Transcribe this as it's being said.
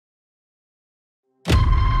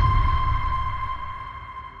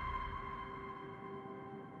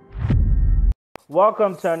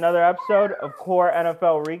Welcome to another episode of Core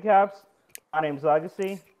NFL Recaps. My name's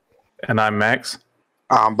Legacy. And I'm Max.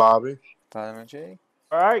 I'm Bobby. Tyler J.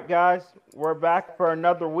 All right, guys, we're back for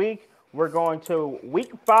another week. We're going to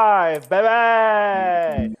week 5, baby.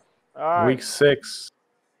 All right. Week 6.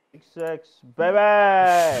 Week 6,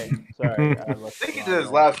 baby. Sorry. I think he did this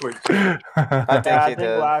last week, too. I think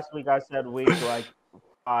last week I said week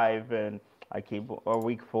 5, and I keep or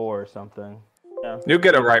week 4 or something. Yeah. You'll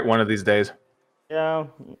get it right one of these days.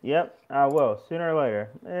 Yep, I will. Sooner or later.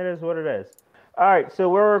 It is what it is. All right, so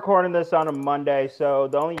we're recording this on a Monday, so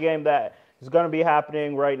the only game that is going to be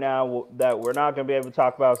happening right now that we're not going to be able to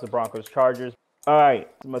talk about is the Broncos-Chargers. All right,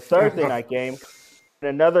 it's a Thursday night game.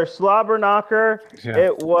 Another slobber knocker. Yeah.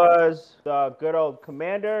 It was the good old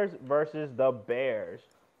Commanders versus the Bears.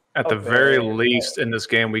 At the very least, in this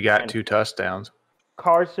game, we got 2 touchdowns.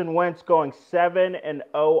 Carson Wentz going 7-0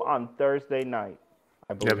 on Thursday night.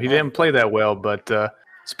 Yeah, he didn't play that well, but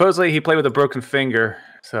supposedly he played with a broken finger.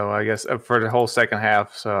 So I guess for the whole second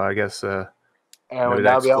half. So I guess and would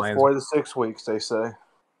now be out 4 to 6 weeks, they say.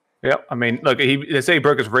 Yep. I mean, look, they say he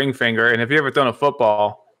broke his ring finger, and if you ever thrown a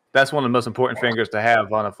football, that's one of the most important fingers to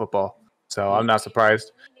have on a football. So I'm not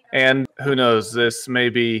surprised. And who knows, this may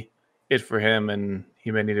be it for him, and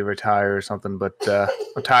he may need to retire or something. But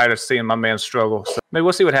I'm tired of seeing my man struggle. So maybe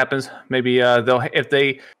we'll see what happens. Maybe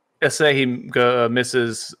let's say he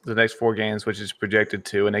misses the next 4 games, which is projected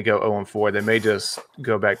to, and they go 0-4. They may just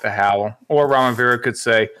go back to Howell. Or Ron Rivera could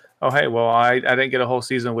say, "Oh, hey, well, I didn't get a whole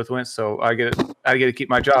season with Wentz, so I get to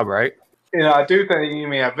keep my job, right?" You know, I do think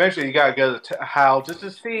eventually you got to go to Howell just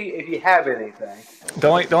to see if you have anything. The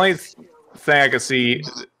only thing I could see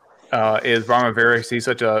is Ron Rivera. He's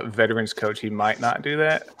such a veterans coach, he might not do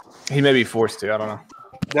that. He may be forced to. I don't know.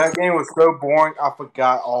 That game was so boring, I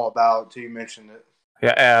forgot all about it until you mentioned it.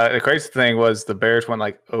 Yeah, the crazy thing was the Bears went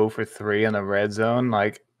 0 for 3 in the red zone.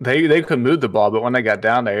 Like they could move the ball, but when they got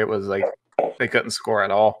down there, it was like they couldn't score at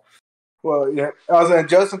all. Well, yeah, I was saying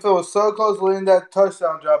Justin Fields was so close to leading that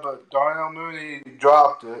touchdown drive, but Darnell Mooney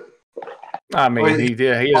dropped it. I mean, he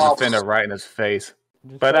did. He has a defender right in his face.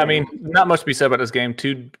 But I mean, not much to be said about this game.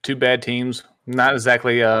 Two bad teams. Not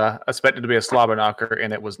exactly expected to be a slobber knocker,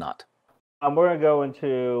 and it was not. We're gonna go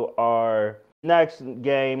into our next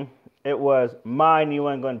game. It was my New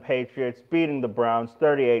England Patriots beating the Browns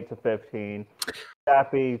 38-15.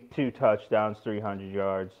 Zappe 2 touchdowns, 300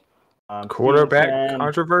 yards. Quarterback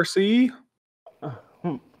controversy.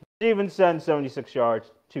 Stevenson 76 yards,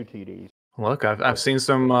 2 TDs. Look, I've seen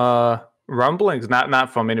some rumblings,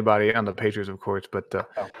 not from anybody on the Patriots, of course, but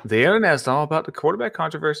the internet's all about the quarterback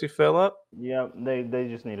controversy, Philip. Yeah, they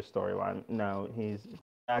just need a storyline. No,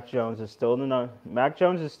 Mac Jones is still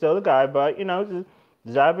the guy, but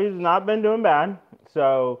Zappe's not been doing bad.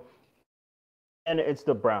 So, and it's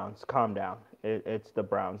the Browns. Calm down. It's the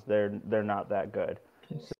Browns. They're not that good.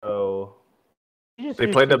 So they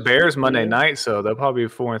played the Bears Monday night, so they'll probably be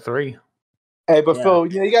 4-3. Hey, but Phil,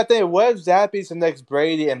 you got to think, what if Zappe's the next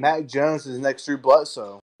Brady and Mac Jones is the next Drew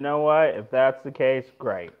Bledsoe? You know what? If that's the case,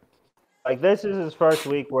 great. This is his first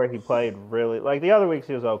week where he played really. The other weeks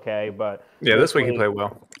he was okay, but yeah, this week he played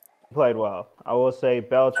well. Played well. I will say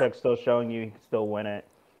Belichick's still showing you he can still win it,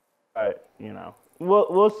 but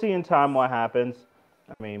we'll see in time what happens.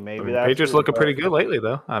 I mean, maybe that's Patriots looking pretty good lately,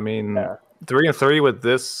 though. I mean, 3-3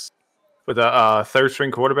 with a third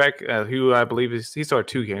string quarterback who I believe he started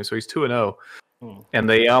 2 games, so he's 2-0,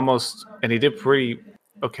 and he did pretty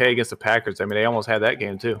okay against the Packers. I mean, they almost had that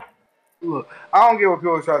game too. Look, I don't get what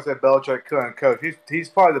people try to say Belichick couldn't coach. He's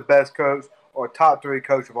probably the best coach or top 3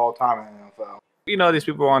 coach of all time in the NFL. These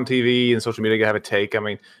people on TV and social media have a take. I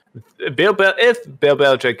mean, if Bill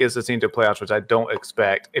Belichick gets the team to playoffs, which I don't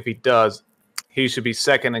expect, if he does, he should be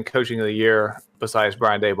second in coaching of the year besides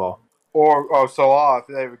Brian Daboll. Or Salah if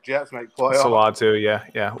the Jets make playoffs. Salah too,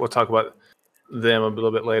 yeah. We'll talk about them a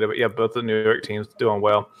little bit later, but yeah, both the New York teams doing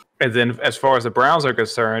well. And then as far as the Browns are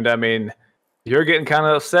concerned, I mean, you're getting kind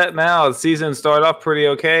of upset now. The season started off pretty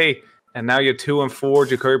okay, and now you're 2-4.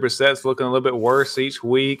 Jacoby Brissett's looking a little bit worse each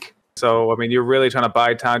week. So, I mean, you're really trying to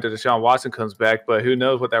buy time till Deshaun Watson comes back, but who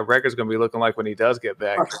knows what that record's going to be looking like when he does get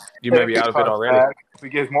back. You may be out of it already. If he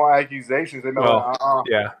gets more accusations, they may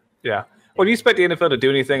Yeah. Well, do you expect the NFL to do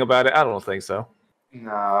anything about it? I don't think so.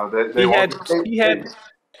 No. He had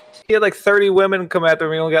 30 women come after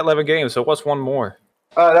him. He only got 11 games, so what's one more?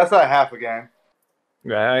 That's not half a game.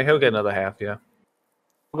 Yeah, he'll get another half, yeah.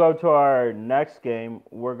 We'll go to our next game.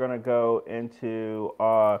 We're going to go into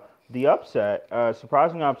the upset,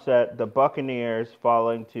 surprising upset, the Buccaneers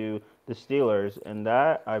falling to the Steelers, and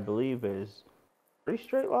that, I believe, is 3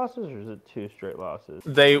 straight losses, or is it 2 straight losses?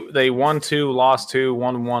 They won 2, lost 2,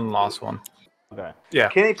 won 1, lost 1. Okay. Yeah.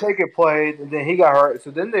 Kenny Pickett played, and then he got hurt. So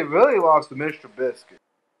then they really lost to Mr. Trubisky.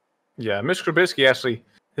 Yeah, Mr. Trubisky actually,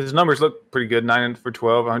 his numbers look pretty good. 9 for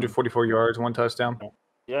 12, 144 yards, 1 touchdown.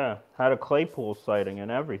 Yeah, had a Claypool sighting and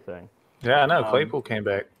everything. Yeah, I know. Claypool came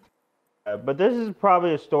back. But this is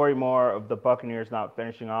probably a story more of the Buccaneers not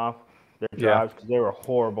finishing off their drives because they were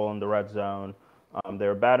horrible in the red zone. They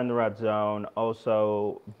were bad in the red zone,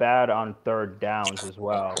 also bad on third downs as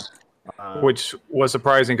well. Which was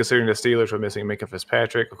surprising considering the Steelers were missing Minka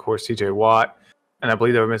Fitzpatrick, of course, TJ Watt, and I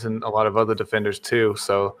believe they were missing a lot of other defenders too.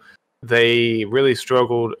 So they really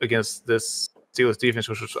struggled against this Steelers defense,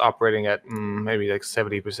 which was operating at maybe like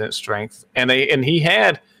 70% strength. And he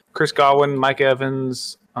had Chris Godwin, Mike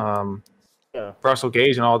Evans, Russell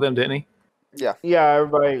Gage, and all of them, didn't he? Yeah. Yeah,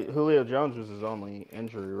 everybody. Julio Jones was his only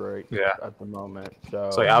injury rate at the moment. So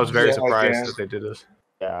I was very surprised that they did this.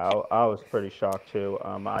 Yeah, I was pretty shocked too.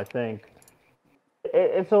 I think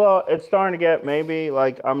it's starting to get maybe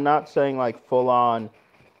like I'm not saying like full on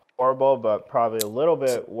horrible, but probably a little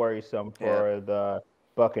bit worrisome for the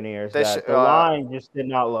Buccaneers. The line just did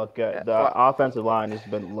not look good. The offensive line has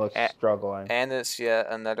been struggling, and it's yet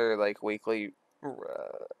another like weekly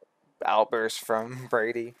outburst from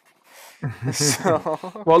Brady. So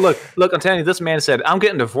well, look! I'm telling you, this man said, "I'm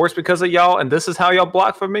getting divorced because of y'all, and this is how y'all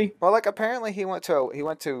block for me." Well, like apparently he went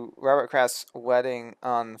to Robert Kraft's wedding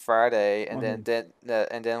on Friday, and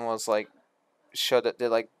then was like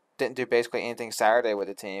didn't do basically anything Saturday with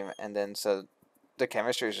the team, and then so the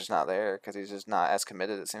chemistry is just not there because he's just not as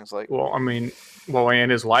committed. It seems like. Well, I mean,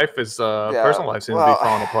 and his life is personal life seems to be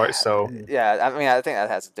falling apart. So yeah, I mean, I think that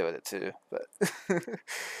has to do with it too, but.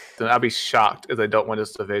 Then I'd be shocked if they don't win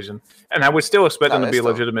this division. And I would still expect them to be a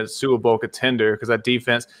legitimate Super Bowl contender because that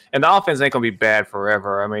defense and the offense ain't going to be bad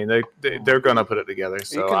forever. I mean, they're going to put it together.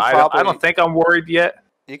 So I don't think I'm worried yet.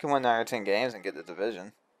 You can win 9 or 10 games and get the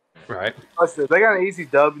division. Right. They got an easy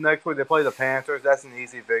dub next week. They play the Panthers. That's an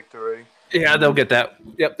easy victory. Yeah, they'll get that.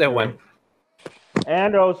 Yep, they'll win.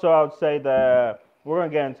 And also, I would say that we're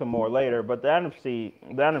going to get into more later, but the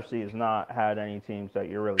NFC has not had any teams that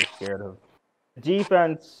you're really scared of.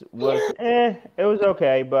 Defense was it was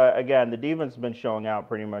okay, but again, the defense has been showing out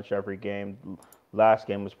pretty much every game. Last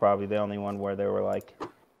game was probably the only one where they were like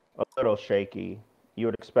a little shaky. You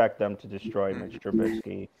would expect them to destroy Mitch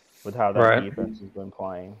Trubisky with how that defense has been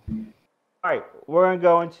playing. All right, we're going to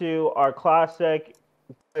go into our classic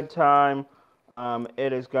good time.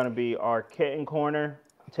 It is going to be our kitten corner.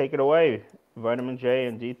 Take it away, Vitamin J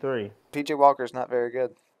and D3. PJ Walker's not very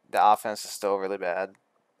good. The offense is still really bad.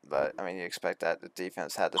 But, I mean, you expect that the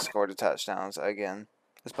defense had to score the touchdowns again.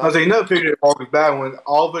 I was like, PJ Walker's bad when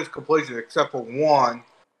all of his completions except for one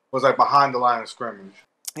was like behind the line of scrimmage.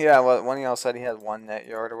 Yeah, well, one of y'all said he had 1 net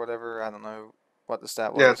yard or whatever. I don't know what the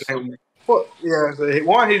stat was.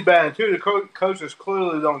 One, he's bad, and two, the coaches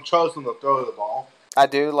clearly don't trust him to throw the ball. I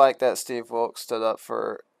do like that Steve Wilkes stood up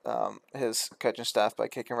for his coaching staff by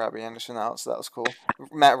kicking Robbie Anderson out, so that was cool.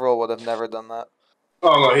 Matt Rule would have never done that.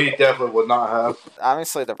 Oh, no, he definitely would not have.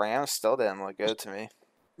 Obviously, the Rams still didn't look good to me.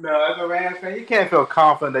 No, as a Rams fan, you can't feel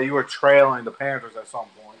confident that you were trailing the Panthers at some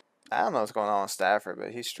point. I don't know what's going on with Stafford, but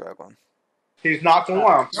he's struggling. He's not the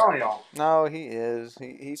one, I'm telling y'all. No, he is.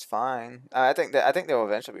 He's fine. I think they'll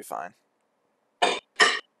eventually be fine.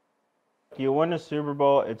 If you win a Super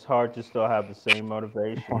Bowl, it's hard to still have the same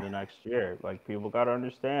motivation the next year. Like, people got to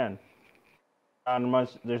understand.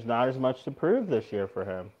 There's not as much to prove this year for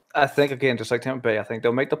him. I think, again, just like Tampa Bay, I think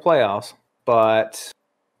they'll make the playoffs. But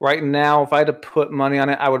right now, if I had to put money on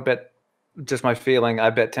it, I would bet, just my feeling, I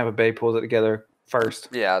bet Tampa Bay pulls it together first.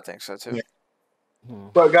 Yeah, I think so, too. Yeah.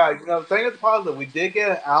 But, guys, the thing is positive. We did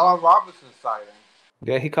get an Allen Robinson sighting.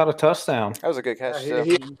 Yeah, he caught a touchdown. That was a good catch,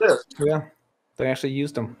 too. Yeah, they actually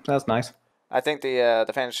used him. That's nice. I think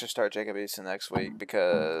the Panthers should start Jacob Eason next week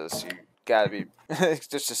because you got to be –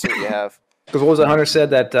 just to see what you have. Because what was it? Hunter said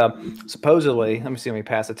that supposedly, let me see how many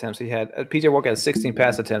pass attempts he had. PJ Walker had 16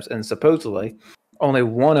 pass attempts, and supposedly only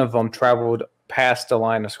one of them traveled past the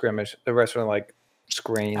line of scrimmage. The rest were like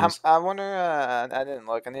screens. I wonder. I didn't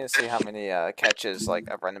look. I need to see how many catches like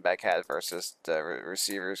a running back had versus the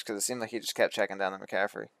receivers because it seemed like he just kept checking down to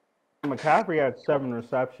McCaffrey. McCaffrey had 7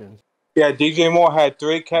 receptions. Yeah, DJ Moore had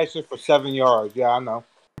 3 catches for 7 yards. Yeah, I know.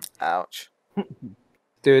 Ouch.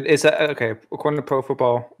 Dude, it's okay. According to Pro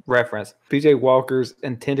Football Reference, PJ Walker's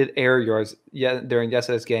intended air yards during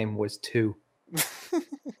yesterday's game was 2.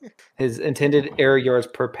 His intended air yards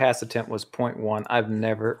per pass attempt was 0.1. I've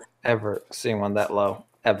never ever seen one that low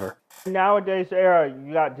ever. Nowadays era,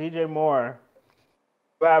 you got DJ Moore,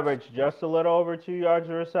 who averaged just a little over 2 yards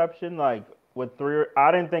a reception. Like with 3,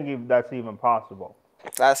 I didn't think that's even possible.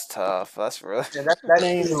 That's tough. That's really. And I that's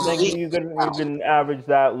didn't think you can average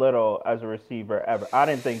that little as a receiver ever. I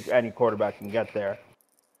didn't think any quarterback can get there.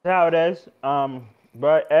 That's how it is.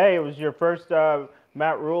 But hey, it was your first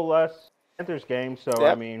Matt Rule-less Panthers game, so I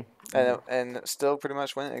Yep. mean, And still pretty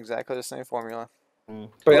much went exactly the same formula.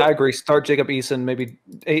 But yeah, I agree. Start Jacob Eason. Maybe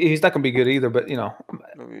he's not going to be good either, but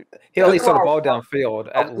Maybe- he'll at least throw the ball downfield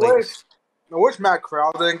at least. I wish Matt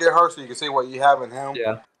Crowder didn't get hurt so you can see what you have in him.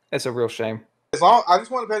 Yeah, it's a real shame. I just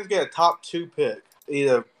want the Panthers to get a top 2 pick,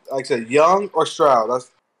 either like I said, Young or Stroud.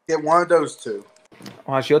 Let's get one of those two.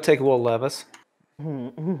 Watch, you'll take Will Levis.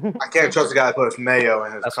 I can't trust the guy that puts Mayo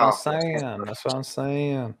in his That's what I'm coffin. saying. That's what I'm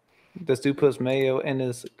saying. This dude puts Mayo in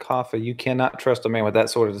his coffin. You cannot trust a man with that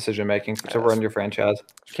sort of decision making to run your franchise.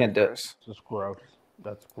 You can't do it. This is gross.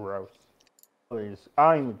 That's gross. Please,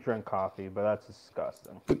 I don't even drink coffee, but that's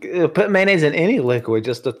disgusting. Put mayonnaise in any liquid.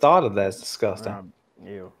 Just the thought of that is disgusting.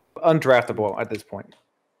 Ew. Undraftable at this point.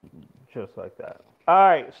 Just like that. All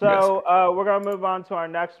right, so we're gonna move on to our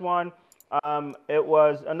next one. It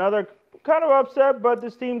was another kind of upset, but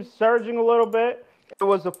this team's surging a little bit. It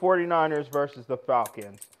was the 49ers versus the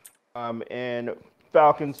Falcons. And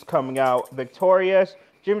Falcons coming out victorious.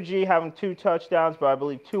 Jimmy G having 2 touchdowns, but I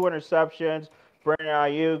believe 2 interceptions. Brandon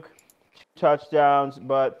Ayuk, 2 touchdowns,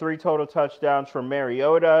 but 3 total touchdowns from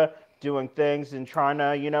Mariota, doing things and trying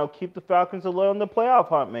to, keep the Falcons a little in the playoff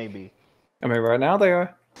hunt, maybe. I mean, right now they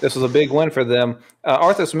are. This was a big win for them.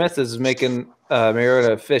 Arthur Smith is making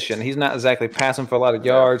Mariota efficient. He's not exactly passing for a lot of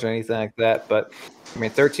yards or anything like that, but,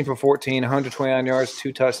 13 for 14, 129 yards,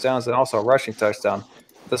 2 touchdowns, and also a rushing touchdown.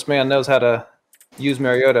 This man knows how to use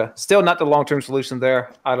Mariota. Still not the long-term solution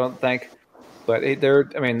there, I don't think. But they're,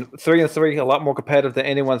 3-3, a lot more competitive than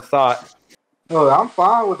anyone thought. No, I'm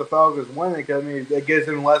fine with the Falcons winning because, it gives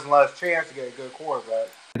them less and less chance to get a good quarterback.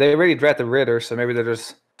 They already drafted Ritter, so maybe they're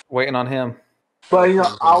just waiting on him. But,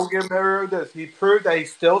 I'll give Mariota this. He proved that he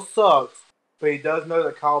still sucks, but he does know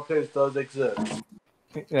that Kyle Pitts does exist.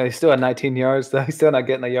 Yeah, he still had 19 yards, though. He's still not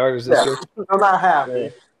getting the yardage this year. I'm not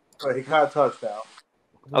happy, but he caught a touchdown.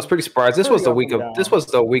 I was pretty surprised. This was the week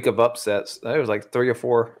of upsets. There was like 3 or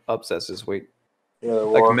 4 upsets this week. Yeah,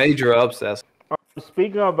 like major upsets.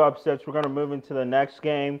 Speaking of upsets, we're going to move into the next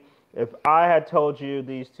game. If I had told you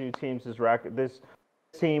these two teams' record, this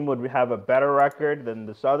team would have a better record than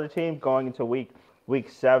this other team going into week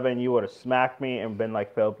 7, you would have smacked me and been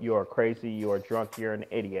like, Philip, you are crazy, you are drunk, you're an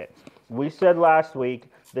idiot. We said last week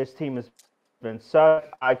this team has been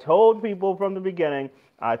sucked. I told people from the beginning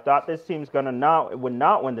I thought this team's would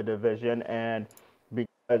not win the division,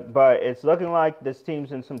 but it's looking like this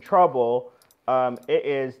team's in some trouble. It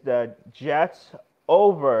is the Jets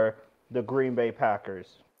over the Green Bay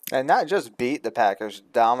Packers. And not just beat the Packers,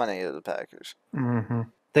 dominated the Packers. Mm-hmm.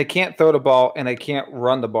 They can't throw the ball and they can't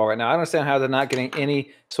run the ball right now. I understand how they're not getting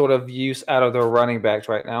any sort of use out of their running backs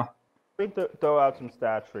right now. Let me throw out some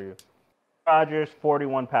stats for you. Rodgers,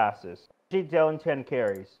 41 passes. G. Dillon, 10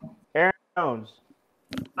 carries. Aaron Jones,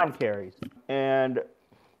 9 carries. And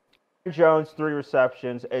Jones, 3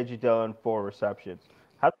 receptions. A.J. Dillon, 4 receptions.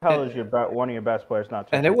 How the hell is one of your best players not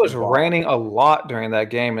to? And it was raining a lot during that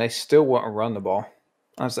game, and they still wouldn't run the ball.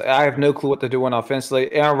 Honestly, I have no clue what they're doing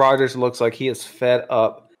offensively. Aaron Rodgers looks like he is fed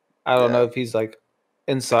up. I don't know if he's like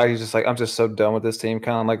inside. He's just like, I'm just so done with this team,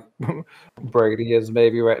 kind of like Brady is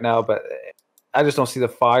maybe right now. But I just don't see the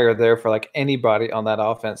fire there for like anybody on that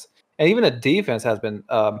offense. And even the defense has been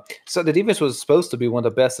so the defense was supposed to be one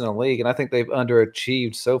of the best in the league, and I think they've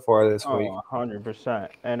underachieved so far this week. 100%.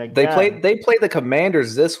 And again, they played the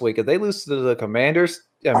Commanders this week. If they lose to the Commanders,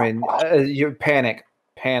 you panic.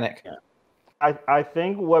 Yeah. I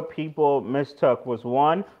think what people mistook was,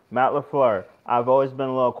 one, Matt LaFleur. I've always been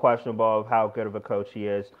a little questionable of how good of a coach he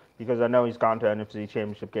is because I know he's gone to NFC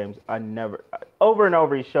Championship games. Over and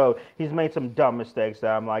over he's made some dumb mistakes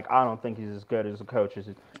that I'm like, I don't think he's as good as a coach as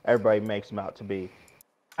everybody makes him out to be.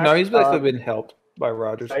 No, he's basically been helped by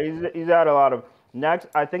Rodgers. He's had a lot of... Next,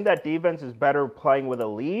 I think that defense is better playing with a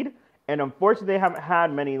lead. And unfortunately, they haven't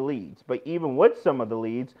had many leads. But even with some of the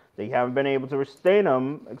leads, they haven't been able to sustain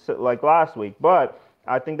them like last week. But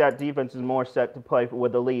I think that defense is more set to play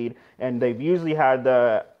with the lead. And they've usually had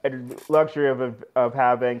the luxury of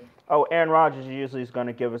having, Aaron Rodgers usually is going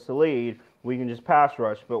to give us the lead. We can just pass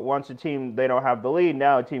rush. But once they don't have the lead,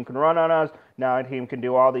 now a team can run on us. Now a team can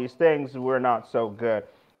do all these things. We're not so good.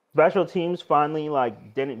 Special teams finally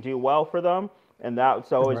didn't do well for them. And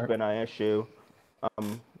that's always been an issue.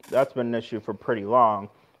 That's been an issue for pretty long.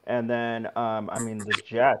 And then, the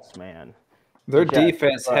Jets, man. Their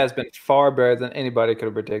defense has been far better than anybody could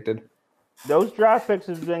have predicted. Those draft picks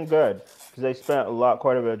have been good because they spent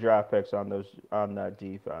quite a bit of draft picks on that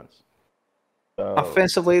defense. So,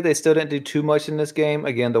 Offensively, they still didn't do too much in this game.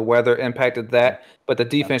 Again, the weather impacted that, but the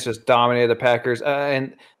defense just dominated the Packers.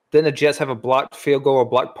 And then the Jets have a blocked field goal or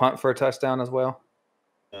blocked punt for a touchdown as well.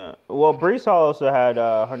 well, Brees Hall also had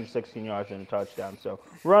 116 yards and a touchdown. So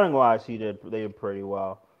running wise, they did pretty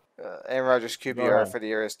well. Aaron Rodgers' QBR for the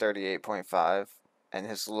year is 38.5, and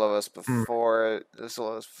his lowest before this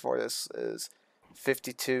is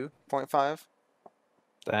 52.5.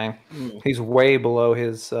 Dang, he's way below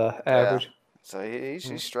his average. Yeah. So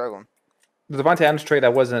he's struggling. The Davante Adams trade,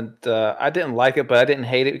 I didn't like it, but I didn't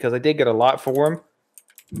hate it because I did get a lot for him.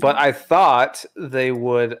 But I thought they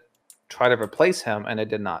would try to replace him, and they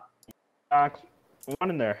did not. What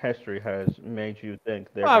in their history has made you think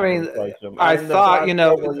they're going to replace him? I thought,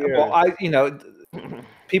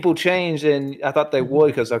 people change, and I thought they would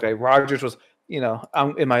because, Rodgers was,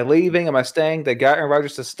 am I leaving? Am I staying? They got Aaron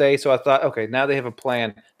Rodgers to stay, so I thought, okay, now they have a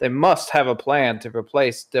plan. They must have a plan to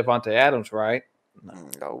replace Davante Adams, right?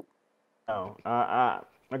 No.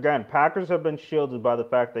 Again, Packers have been shielded by the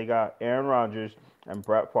fact they got Aaron Rodgers and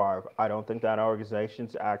Brett Favre. I don't think that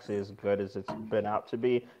organization's actually as good as it's been out to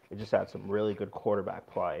be. It just had some really good quarterback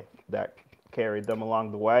play that carried them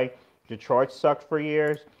along the way. Detroit sucked for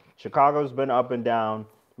years. Chicago's been up and down.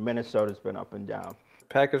 Minnesota's been up and down.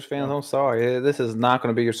 Packers fans, I'm sorry. This is not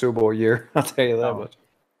going to be your Super Bowl year. I'll tell you that much.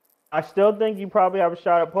 I still think you probably have a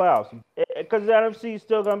shot at playoffs because the NFC is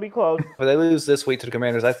still going to be close. If they lose this week to the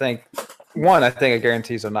Commanders, I think it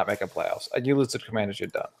guarantees they're not making playoffs. You lose to the Commanders, you're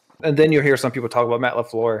done. And then you'll hear some people talk about Matt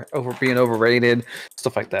LaFleur being overrated,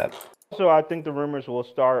 stuff like that. So I think the rumors will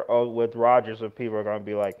start with Rodgers, if people are going to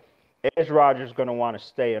be like, is Rodgers going to want to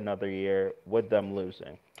stay another year with them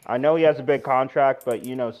losing? I know he has a big contract, but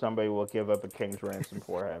somebody will give up a king's ransom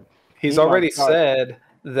for him. He's already said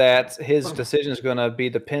that his decision is going to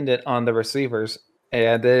be dependent on the receivers.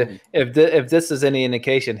 And if this is any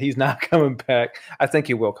indication, he's not coming back. I think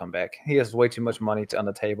he will come back. He has way too much money on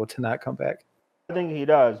the table to not come back. I think he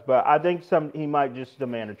does, but I think he might just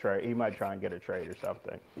demand a trade. He might try and get a trade or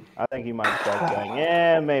something. I think he might start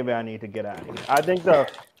saying, maybe I need to get out of here. I think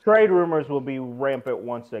the trade rumors will be rampant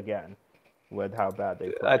once again with how bad they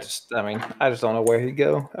play. I just don't know where he'd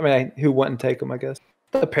go. Who wouldn't take him, I guess.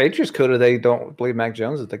 The Patriots could if they don't believe Mac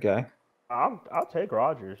Jones is the guy. I'll take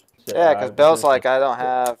Rodgers. Yeah, because Bell's like, I don't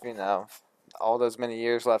have, all those many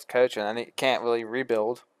years left coaching. I can't really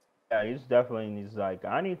rebuild. Yeah, he's like,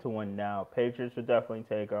 I need to win now. Patriots would definitely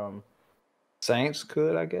take Saints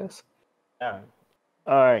could, I guess. Yeah.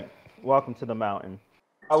 All right. Welcome to the mountain.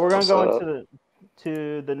 We're gonna go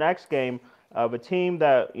into the next game of a team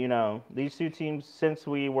that these two teams, since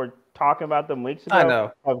we were talking about them weeks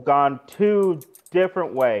ago, have gone two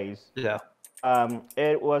different ways. Yeah.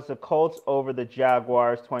 It was the Colts over the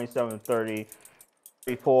Jaguars, 27-30.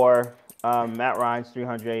 Before Matt Ryan's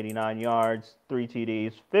 389 yards, 3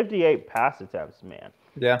 TDs, 58 pass attempts, man.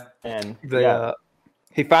 Yeah. And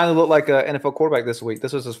he finally looked like an NFL quarterback this week.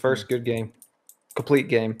 This was his first good game, complete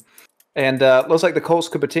game. And looks like the Colts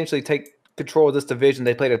could potentially take control of this division.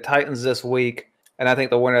 They played the Titans this week, and I think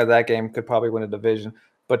the winner of that game could probably win the division.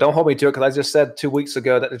 But don't hold me to it because I just said 2 weeks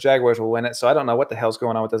ago that the Jaguars will win it, so I don't know what the hell's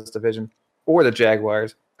going on with this division or the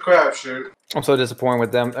Jaguars. Crapshoot. I'm so disappointed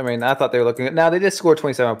with them. I thought they were looking good. Now, they did score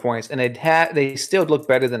 27 points, and they still look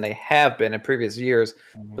better than they have been in previous years,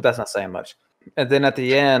 but that's not saying much. And then at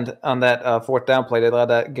the end, on that fourth down play, they allowed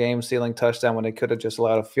that game-sealing touchdown when they could have just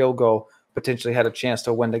allowed a field goal, potentially had a chance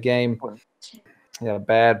to win the game. Yeah,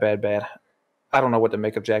 bad. I don't know what to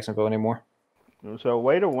make of Jacksonville anymore. So,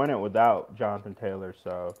 way to win it without Jonathan Taylor,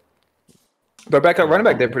 so... Their backup running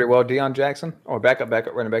back did pretty well. Deion Jackson, or backup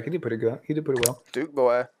running back, he did pretty good. He did pretty well. Duke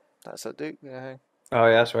boy, that's a Duke guy. Oh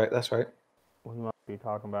yeah, that's right. We might be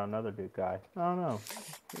talking about another Duke guy. I don't know.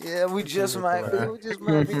 Yeah, we just might be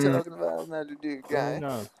talking about another Duke guy.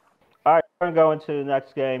 No. All right, we're gonna go into the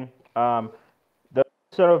next game. The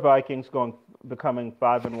Minnesota Vikings becoming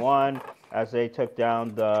 5-1 as they took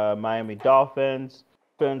down the Miami Dolphins.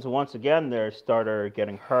 Once again, their starter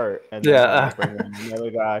getting hurt, and then bring in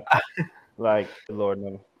another guy. Like, Lord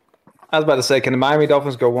no. I was about to say, can the Miami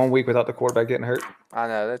Dolphins go 1 week without the quarterback getting hurt? I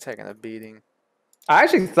know, they're taking a beating. I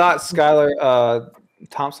actually thought Skylar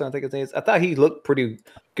Thompson, I think his name is, I thought he looked pretty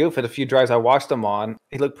good for the few drives I watched him on.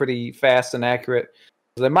 He looked pretty fast and accurate.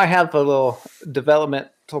 So they might have a little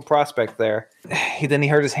developmental prospect there. Then he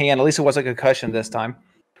hurt his hand. At least it wasn't a concussion this time.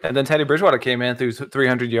 And then Teddy Bridgewater came in through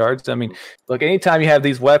 300 yards. Look, anytime you have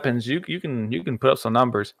these weapons, you can put up some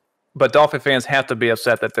numbers. But Dolphin fans have to be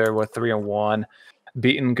upset that they're 3-1,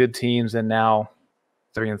 beating good teams, and now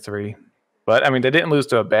 3-3. But they didn't lose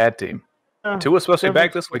to a bad team. Tua's supposed to be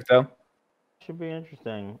back this week, though. Should be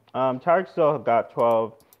interesting. Tyreek still got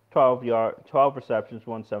 12 12 receptions,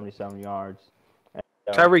 177 yards. And,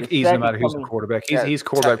 Tyreek the easy no second matter who's the coming- quarterback. Yeah, He's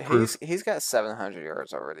quarterback proof. He's got 700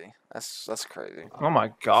 yards already. That's crazy. Oh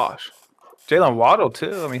my gosh. Jalen Waddle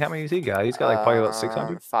too. I mean, how many has he got? He's got like probably about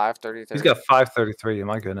 600. 533. He's got 533.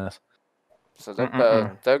 My goodness. So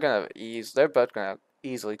they're gonna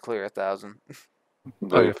easily clear 1,000.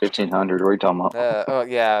 Oh, yeah. 1,500. What are you talking about?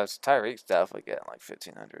 Tyreek's definitely getting like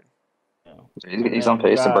 1,500. He's on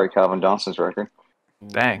pace to break Calvin Johnson's record.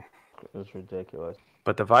 Dang. It's ridiculous.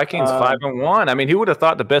 But the Vikings 5-1. I mean, who would have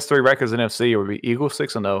thought the best three records in NFC would be Eagles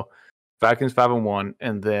 6-0, Vikings 5-1,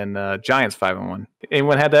 and then Giants 5-1.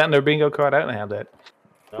 Anyone had that in their bingo card? I didn't have that.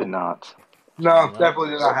 Did not. No, definitely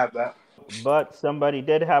did not have that. But somebody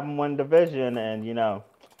did have them win division, and that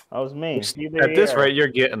was me. At this rate, you're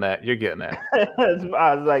getting that. You're getting that.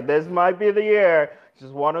 I was like, this might be the year. It's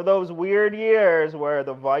just one of those weird years where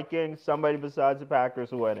the Vikings, somebody besides the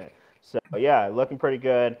Packers, win it. So yeah, looking pretty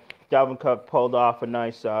good. Dalvin Cook pulled off a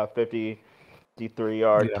nice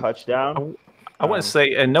 53-yard touchdown. I wouldn't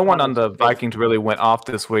say, and no one on the Vikings really went off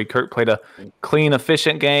this week. Kirk played a clean,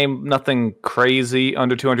 efficient game. Nothing crazy,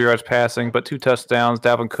 under 200 yards passing, but 2 touchdowns.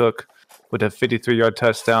 Dalvin Cook with a 53-yard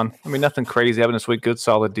touchdown. I mean, nothing crazy happened this week. Good,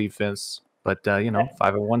 solid defense. But,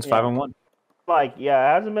 5-1's 5-1. Like, it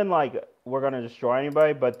hasn't been like we're going to destroy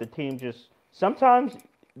anybody, but the team just – sometimes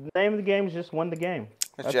the name of the game is just win the game.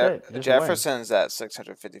 That's it. Just Jefferson's at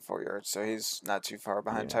 654 yards, so he's not too far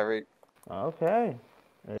behind Tyreek. Okay.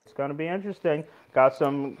 It's going to be interesting. Got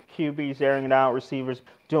some QBs airing it out, receivers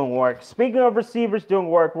doing work. Speaking of receivers doing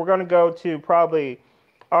work, we're going to go to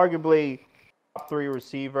arguably, top 3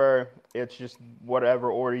 receiver. It's just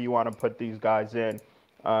whatever order you want to put these guys in.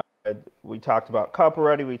 We talked about Kupp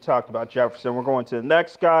already. We talked about Jefferson. We're going to the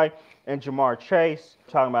next guy, and Ja'Marr Chase.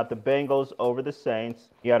 Talking about the Bengals over the Saints.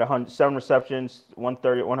 He had 7 receptions,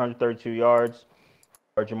 132 yards.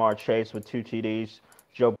 Or Ja'Marr Chase with 2 TDs.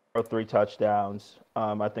 Joe Burrow 3 touchdowns.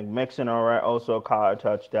 I think Mixon also caught a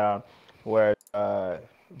touchdown.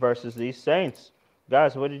 Versus these Saints.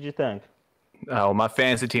 Guys, what did you think? Oh, my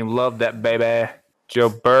fantasy team loved that, baby. Joe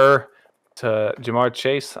Burrow to Ja'Marr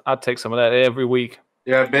Chase. I'll take some of that every week.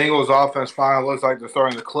 Yeah, Bengals offense finally looks like they're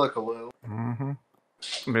starting to click a little. Mm-hmm.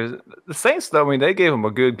 I mean, the Saints, though, they gave them a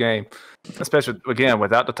good game. Especially, again,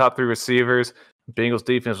 without the top 3 receivers. Bengals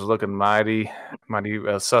defense was looking mighty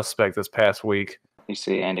suspect this past week. You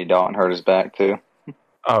see Andy Dalton hurt his back, too.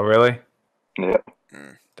 Oh, really? Yep.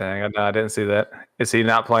 Dang, I didn't see that. Is he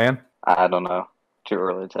not playing? I don't know. Too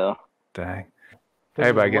early to tell. Dang.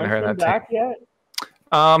 Everybody getting hurt in that back team.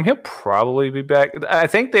 Yet? He'll probably be back. I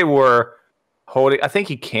think they were holding. I think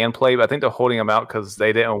he can play, but I think they're holding him out because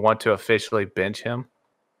they didn't want to officially bench him.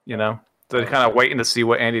 So they're kind of waiting to see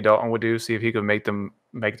what Andy Dalton would do, see if he could make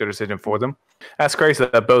their decision for them. That's crazy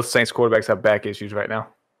that both Saints quarterbacks have back issues right now.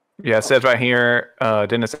 Yeah, it says right here,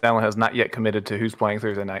 Dennis Allen has not yet committed to who's playing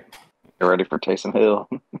Thursday night. You're ready for Taysom Hill.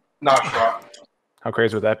 Not sure. How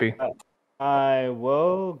crazy would that be? I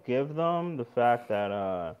will give them the fact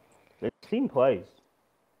that the team plays.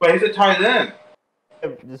 But he's a tight end.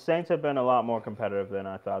 The Saints have been a lot more competitive than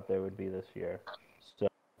I thought they would be this year. So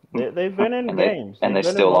they've been in games. They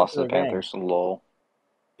still lost to the Panthers. Lol.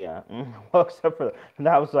 Yeah, well, except for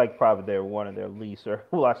that was like probably one of their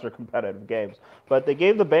lesser competitive games. But they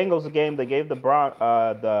gave the Bengals a game. They gave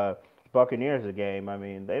the Buccaneers a game. I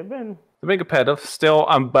mean, they've been competitive still.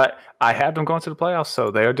 But I had them going to the playoffs, so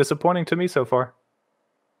they are disappointing to me so far.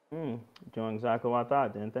 Doing exactly what I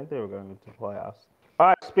thought. Didn't think they were going to the playoffs. All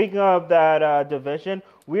right. Speaking of that division,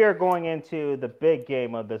 we are going into the big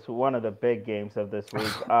game of this. One of the big games of this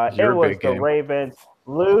week. It was the Ravens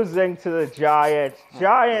losing to the Giants.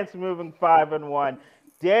 Giants moving 5-1.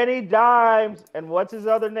 Danny Dimes and what's his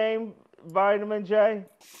other name? Vitamin J.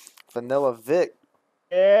 Vanilla Vic.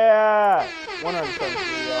 Yeah,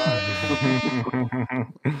 173 yards.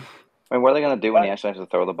 What are they going to do when he actually has to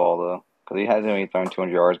throw the ball, though? Because he hasn't even thrown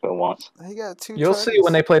 200 yards but once. He got 2 You'll see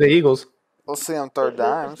when they play the Eagles. We'll see on third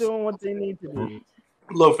downs. Doing what they need to do.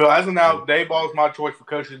 Look, Phil, as of now, Dayball's my choice for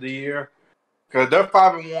Coach of the Year. Because their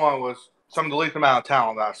 5-1 was some of the least amount of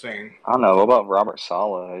talent I've seen. I don't know. What about Robert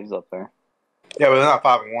Saleh? He's up there. Yeah, but they're not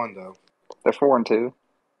 5-1, though. They're 4-2.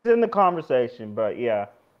 It's in the conversation, but yeah.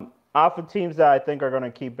 Off of teams that I think are going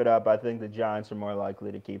to keep it up, I think the Giants are more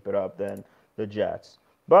likely to keep it up than the Jets.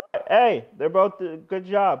 But, hey, they're both good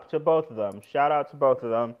job to both of them. Shout out to both of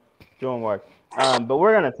them. Doing work. But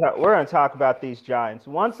we're gonna talk about these Giants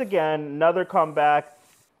once again. Another comeback.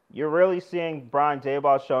 You're really seeing Brian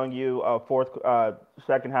Daboll showing you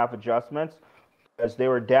second half adjustments as they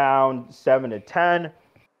were down 7-10,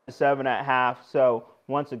 7.5. So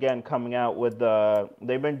once again coming out with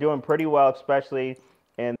they've been doing pretty well, especially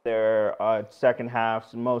in their second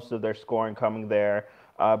halves. Most of their scoring coming there.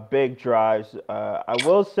 Big drives. I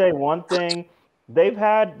will say one thing.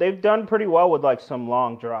 They've done pretty well with like some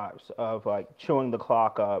long drives of like chewing the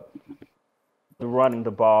clock up, running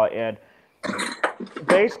the ball, and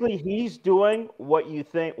basically he's doing what you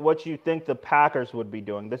think the Packers would be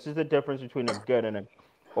doing. This is the difference between a good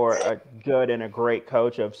and a great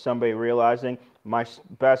coach, of somebody realizing my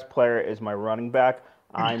best player is my running back.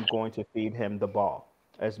 I'm going to feed him the ball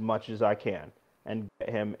as much as I can and get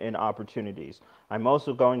him in opportunities. I'm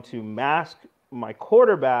also going to mask my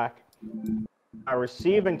quarterback. My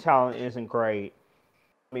receiving talent isn't great.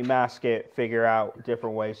 Let me mask it, figure out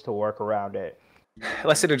different ways to work around it.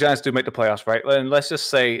 Let's say the Giants do make the playoffs, right? And let's just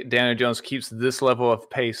say Daniel Jones keeps this level of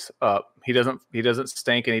pace up. He doesn't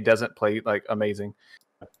stink and he doesn't play like amazing.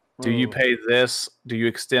 Do you pay this? Do you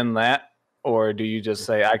extend that? Or do you just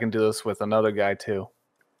say, I can do this with another guy too?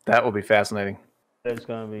 That will be fascinating. That's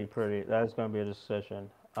going to be a decision.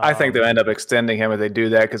 I think they'll end up extending him if they do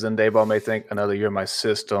that, because then Daboll may think another year in my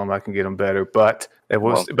system, I can get him better. But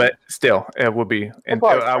but still, it would be. And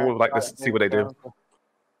I would like to see what they do.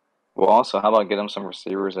 Well, also, how about get him some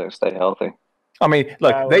receivers that stay healthy? I mean,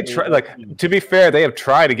 look, they try. Like, to be fair, they have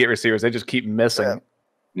tried to get receivers. They just keep missing.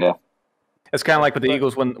 Yeah. It's kind of like with the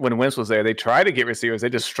Eagles when Wentz was there. They tried to get receivers. They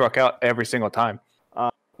just struck out every single time.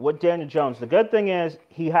 With Daniel Jones, the good thing is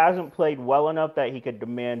he hasn't played well enough that he could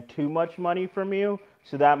demand too much money from you.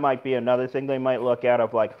 So that might be another thing they might look at,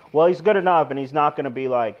 of like, well, he's good enough, and he's not going to be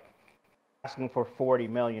like asking for $40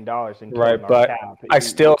 million. Right, but cap. I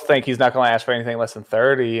still think he's not going to ask for anything less than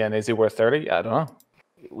 30. And is he worth 30? I don't know.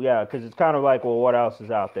 Yeah, because it's kind of like, well, what else is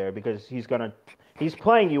out there? Because he's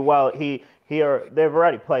playing you well. They've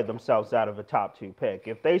already played themselves out of a top 2 pick.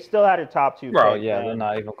 If they still had a top 2 pick, they're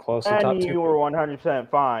not even close to top 2. And you were 100%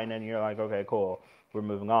 fine, and you're like, okay, cool, we're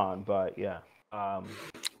moving on. But yeah.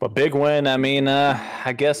 But big win. I mean,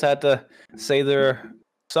 I guess I had to say they're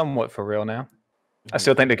somewhat for real now. I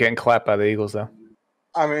still think they're getting clapped by the Eagles, though.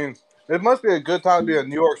 I mean, it must be a good time to be a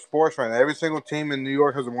New York sports fan. Every single team in New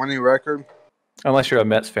York has a winning record. Unless you're a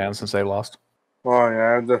Mets fan, since they lost. Well,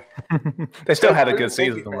 yeah. They still had a good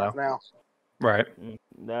season, though. Now. Right.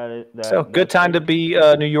 So good time to be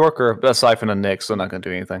a New Yorker, aside from the Knicks. They're not going to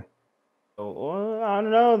do anything. Well, I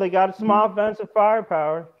don't know. They got some offensive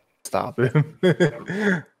firepower. Stop it.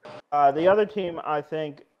 The other team, I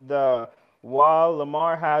think, while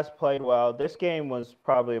Lamar has played well, this game was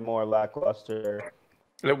probably more lackluster.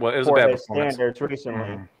 It was a bad performance. Standards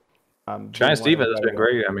recently. Giants defense has been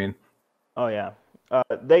great. I mean, oh yeah,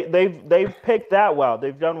 they've picked that well.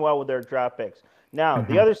 They've done well with their draft picks. Now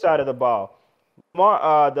the other side of the ball,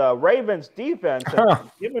 the Ravens defense has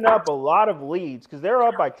given up a lot of leads, because they're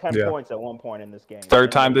up by 10 points at one point in this game.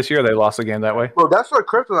 Third time this year they lost a game that way. Well, that's what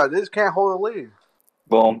Kryptonite. They just can't hold a lead.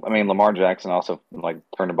 Well, I mean, Lamar Jackson also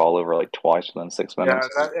turned the ball over 2 within 6 minutes.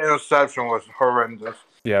 Yeah, that interception was horrendous.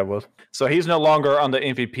 Yeah, it was. So he's no longer on the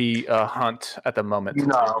MVP hunt at the moment.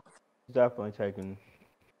 No. Definitely taking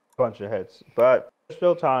a bunch of hits, but there's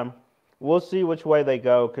still time. We'll see which way they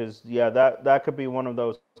go, because that could be one of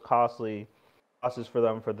those costly losses for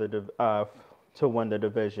them to win the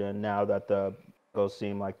division. Now that the Eagles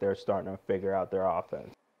seem like they're starting to figure out their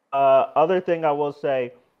offense. Other thing I will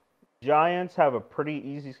say, Giants have a pretty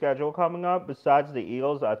easy schedule coming up. Besides the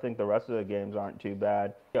Eagles, I think the rest of the games aren't too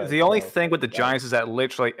bad. The only thing with the Giants is that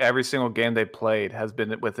literally every single game they played has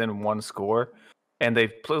been within one score, and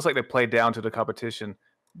looks like they played down to the competition.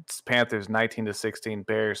 It's Panthers 19-16,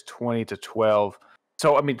 Bears 20-12.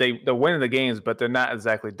 So I mean, they're winning the games, but they're not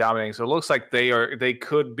exactly dominating. So it looks like they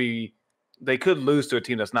could lose to a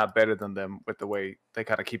team that's not better than them with the way they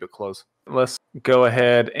kind of keep it close. Let's go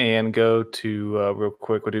ahead and go to real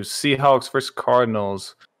quick. We'll do Seahawks versus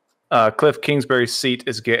Cardinals. Cliff Kingsbury's seat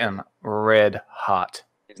is getting red hot.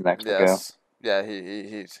 He's next to go. Yeah,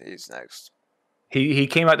 he's next. He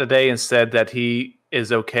came out today and said that he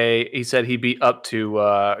is okay. He said he'd be up to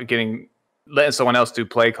letting someone else do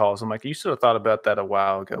play calls. I'm like, you should have thought about that a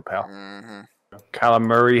while ago, pal. Mm-hmm. Kyler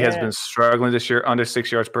Murray has been struggling this year, under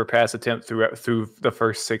 6 yards per pass attempt through the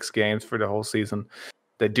first 6 games for the whole season.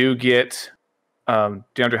 They do get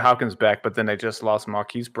DeAndre Hopkins back, but then they just lost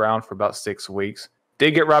Marquise Brown for about 6 weeks.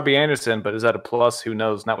 Did get Robbie Anderson, but is that a plus? Who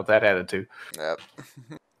knows? Not with that attitude. Yep.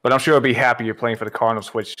 But I'm sure he'll be happy you're playing for the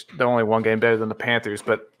Cardinals, which they're only 1 game better than the Panthers,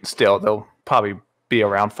 but still, they'll probably be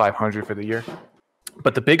around 500 for the year.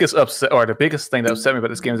 But the biggest upset, or the biggest thing that upset me about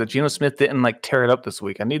this game is that Geno Smith didn't tear it up this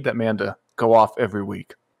week. I need that man to go off every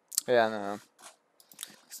week. Yeah, I know.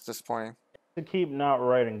 It's disappointing. To keep not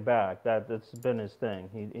writing back, that's been his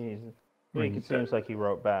thing. It seems like he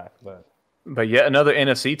wrote back, but yet another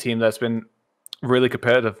NFC team that's been really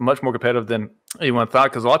competitive, much more competitive than anyone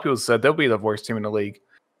thought. Because a lot of people said they'll be the worst team in the league.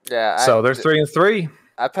 Yeah. So they're 3-3.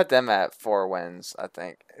 I put them at 4 wins, I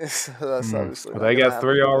think. So that's obviously Well, not they gonna got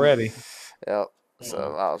 3 happen. already. Yep.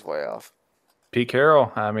 So I was way off. Pete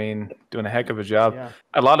Carroll, I mean, doing a heck of a job. Yeah.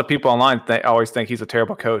 A lot of people online always think he's a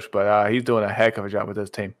terrible coach, but he's doing a heck of a job with his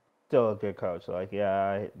team. Still a good coach. Like,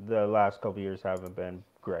 yeah, the last couple of years haven't been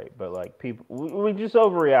great, but like people, we just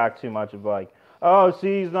overreact too much of like, oh,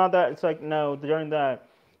 see, he's not that. It's like no, during that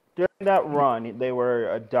run, they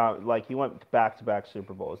were like he went back-to-back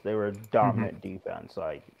Super Bowls. They were a dominant defense.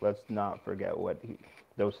 Like, let's not forget what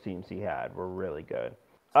those teams he had were really good.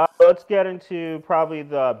 Let's get into probably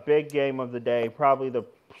the big game of the day, probably the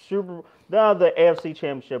AFC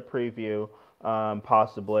Championship preview.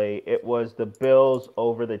 Possibly it was the Bills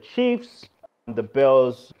over the Chiefs. The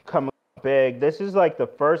Bills coming up big. This is like the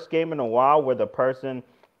first game in a while where the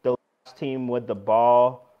last team with the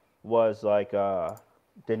ball was like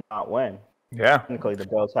did not win. Yeah, technically the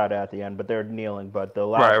Bills had it at the end, but they're kneeling. But the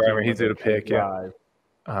last right. When he threw the pick, drive,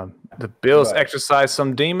 the Bills exercised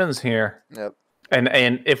some demons here. Yep.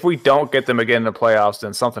 And if we don't get them again in the playoffs,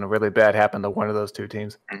 then something really bad happened to one of those two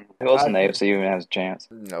teams. Who else in the AFC even has a chance?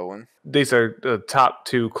 No one. These are the top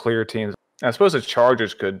 2 clear teams. I suppose the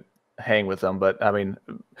Chargers could hang with them, but I mean,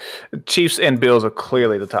 Chiefs and Bills are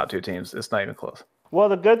clearly the top 2 teams. It's not even close. Well,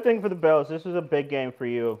 the good thing for the Bills, this was a big game for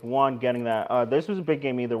you. Of one, getting that. This was a big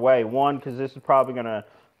game either way. One, because this is probably going to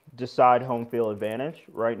decide home field advantage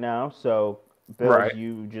right now. So, Bills,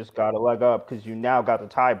 you just got a leg up because you now got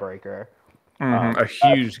the tiebreaker. A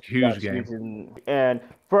huge game. And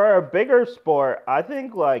for a bigger sport, I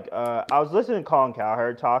think I was listening to Colin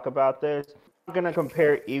Cowherd talk about this. I'm going to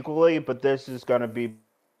compare equally, but this is going to be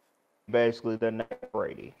basically the next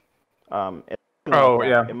Brady. It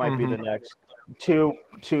might be the next two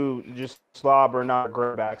just slobber not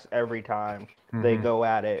grabs every time they go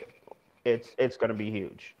at it. It's going to be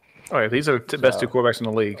huge. Oh yeah, these are the best 2 quarterbacks in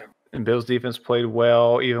the league. And Bills defense played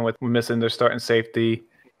well, even with missing their starting safety.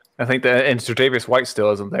 I think that, and Tre'Davious White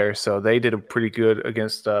still isn't there, so they did a pretty good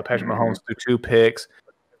against Patrick Mahomes through 2 picks.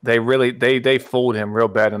 They really they fooled him real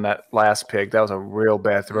bad in that last pick. That was a real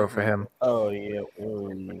bad throw for him. Oh yeah,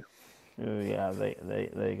 yeah,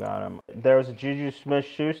 they got him. There was a Juju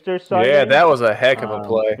Smith-Schuster sighting. Yeah, that was a heck of a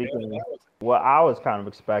play. What I was kind of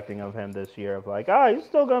expecting of him this year, of like, he's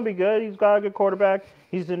still gonna be good. He's got a good quarterback.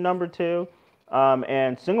 He's the number 2.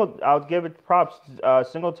 And I'll give it props.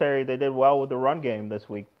 Singletary, they did well with the run game this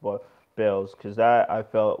week for Bills, because that I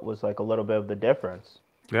felt was like a little bit of the difference.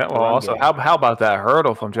 Yeah, well, also, how about that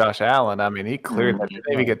hurdle from Josh Allen? I mean, he cleared that.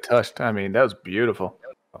 Didn't even get touched. I mean, that was beautiful.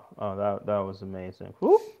 Oh, that was amazing.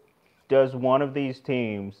 Whoop. Does one of these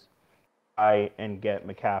teams try and get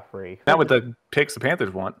McCaffrey? Not with the picks the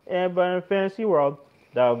Panthers want. Yeah, but in fantasy world,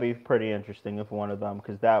 that would be pretty interesting if one of them,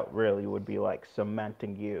 because that really would be like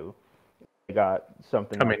cementing you. Got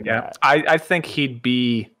something. I think he'd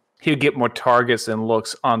get more targets and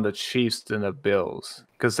looks on the Chiefs than the Bills,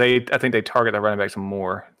 because I think they target the running backs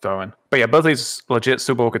more throwing. But yeah, both these legit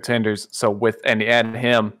Super Bowl contenders. So and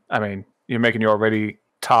him, I mean, you're making your already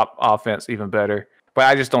top offense even better. But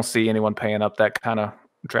I just don't see anyone paying up that kind of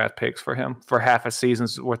draft picks for him for half a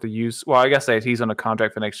season's worth of use. Well, I guess he's on a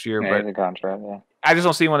contract for next year, but he's a contract, yeah. I just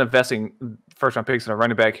don't see anyone investing first-round picks in a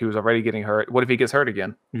running back who's already getting hurt. What if he gets hurt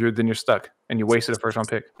again? Then you're stuck, and you wasted a first-round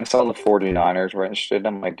pick. I saw the 49ers were interested.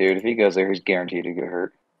 I'm like, dude, if he goes there, he's guaranteed to get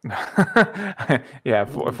hurt. Yeah,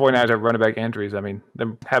 49ers have running back injuries. I mean,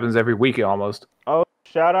 that happens every week almost. Oh,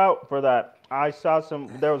 shout out for that. I saw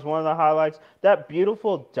there was one of the highlights. That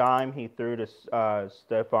beautiful dime he threw to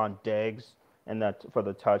Stephon Diggs and that for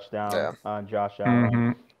the touchdown on Josh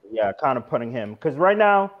Allen. Yeah, kind of putting him, because right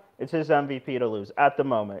now it's his MVP to lose at the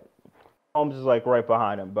moment. Holmes is like right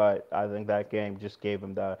behind him, but I think that game just gave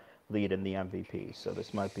him the lead in the MVP. So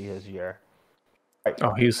this might be his year. Right.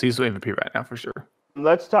 Oh, he's the MVP right now for sure.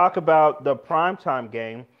 Let's talk about the primetime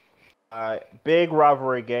game. Big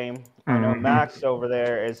rivalry game. I know Max over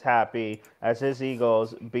there is happy as his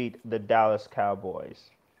Eagles beat the Dallas Cowboys.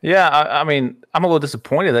 Yeah, I mean, I'm a little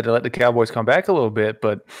disappointed that they let the Cowboys come back a little bit,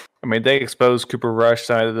 but I mean, they exposed Cooper Rush.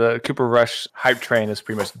 The Cooper Rush hype train is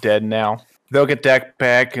pretty much dead now. They'll get Dak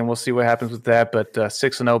back, and we'll see what happens with that. But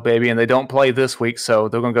 6-0, baby, and they don't play this week, so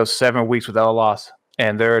they're going to go 7 weeks without a loss.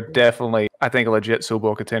 And they're definitely, I think, a legit Super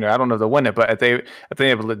Bowl contender. I don't know if they'll win it, but I think they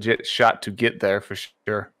have a legit shot to get there for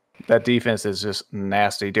sure. That defense is just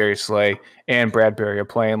nasty. Darius Slay and Bradbury are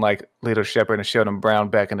playing like Lito Shepherd and Sheldon Brown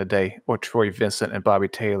back in the day, or Troy Vincent and Bobby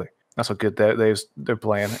Taylor. That's how good they're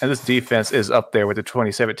playing. And this defense is up there with the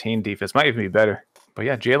 2017 defense. Might even be better. But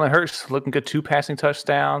yeah, Jalen Hurts looking good. 2 passing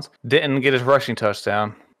touchdowns. Didn't get his rushing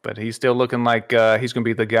touchdown. But he's still looking like he's going to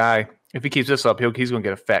be the guy. If he keeps this up, he's going to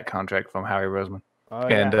get a fat contract from Howie Roseman. Oh,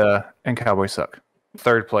 And Cowboys suck.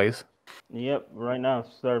 Third place. Yep, right now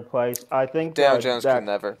it's third place. I think Daniel Jones could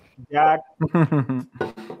never. Dak.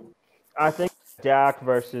 I think Dak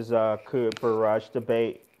versus Cooper Rush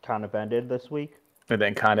debate kind of ended this week. And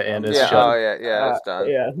then kind of ended. Yeah. Oh yeah. It's done.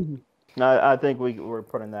 Yeah. I think we're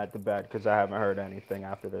putting that to bed because I haven't heard anything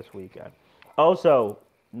after this weekend. Also,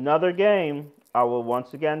 another game. I will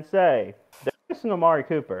once again say they're missing Amari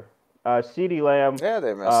Cooper. CeeDee Lamb. Yeah,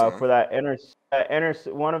 they're missing for that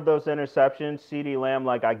one of those interceptions. CeeDee Lamb,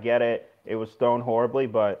 like I get it. It was thrown horribly,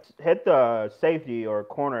 but hit the safety or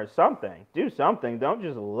corner or something. Do something. Don't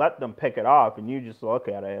just let them pick it off and you just look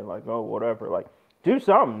at it and like, oh, whatever. Like, do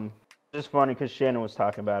something. It's just funny because Shannon was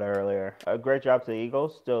talking about it earlier. A great job to the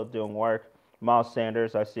Eagles. Still doing work. Miles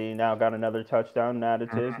Sanders, I see now got another touchdown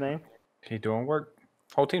added to his name. He doing work.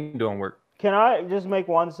 Whole team doing work. Can I just make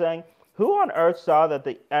one thing? Who on earth saw that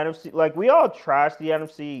the NFC, like we all trash the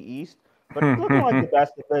NFC East, but it's looking like the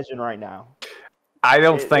best division right now. I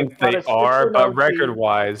don't think they are, but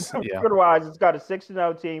record-wise, yeah. Record-wise, it's got a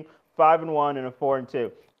 6-0 team, 5-1, and a 4-2.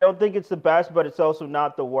 I don't think it's the best, but it's also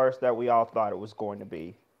not the worst that we all thought it was going to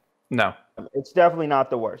be. No. It's definitely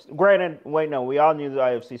not the worst. Granted, we all knew the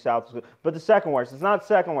AFC South was good, but the second worst. It's not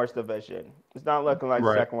second worst division. It's not looking like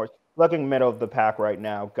the second worst. Looking middle of the pack right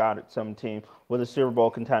now. Got some team with a Super Bowl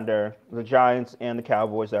contender, the Giants and the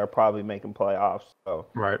Cowboys that are probably making playoffs. So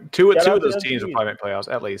right, two of those teams will probably make playoffs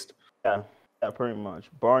at least. Yeah, pretty much,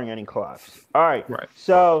 barring any collapse. All right. Right.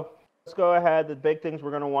 So let's go ahead. The big things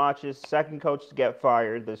we're gonna watch is second coach to get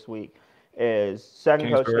fired this week. Is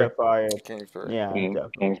second coach to get fired? Kingsbury. Yeah,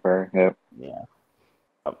 Kingsbury. Yep. Yeah.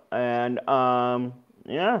 And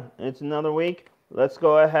yeah, it's another week. Let's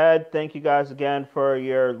go ahead. Thank you guys again for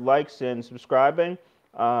your likes and subscribing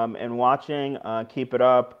and watching. Keep it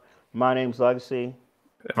up. My name's Legacy.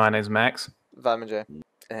 My name's Max. Vitamin J.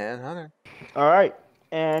 And Hunter. All right.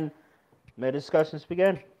 And may discussions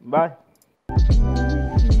begin. Bye.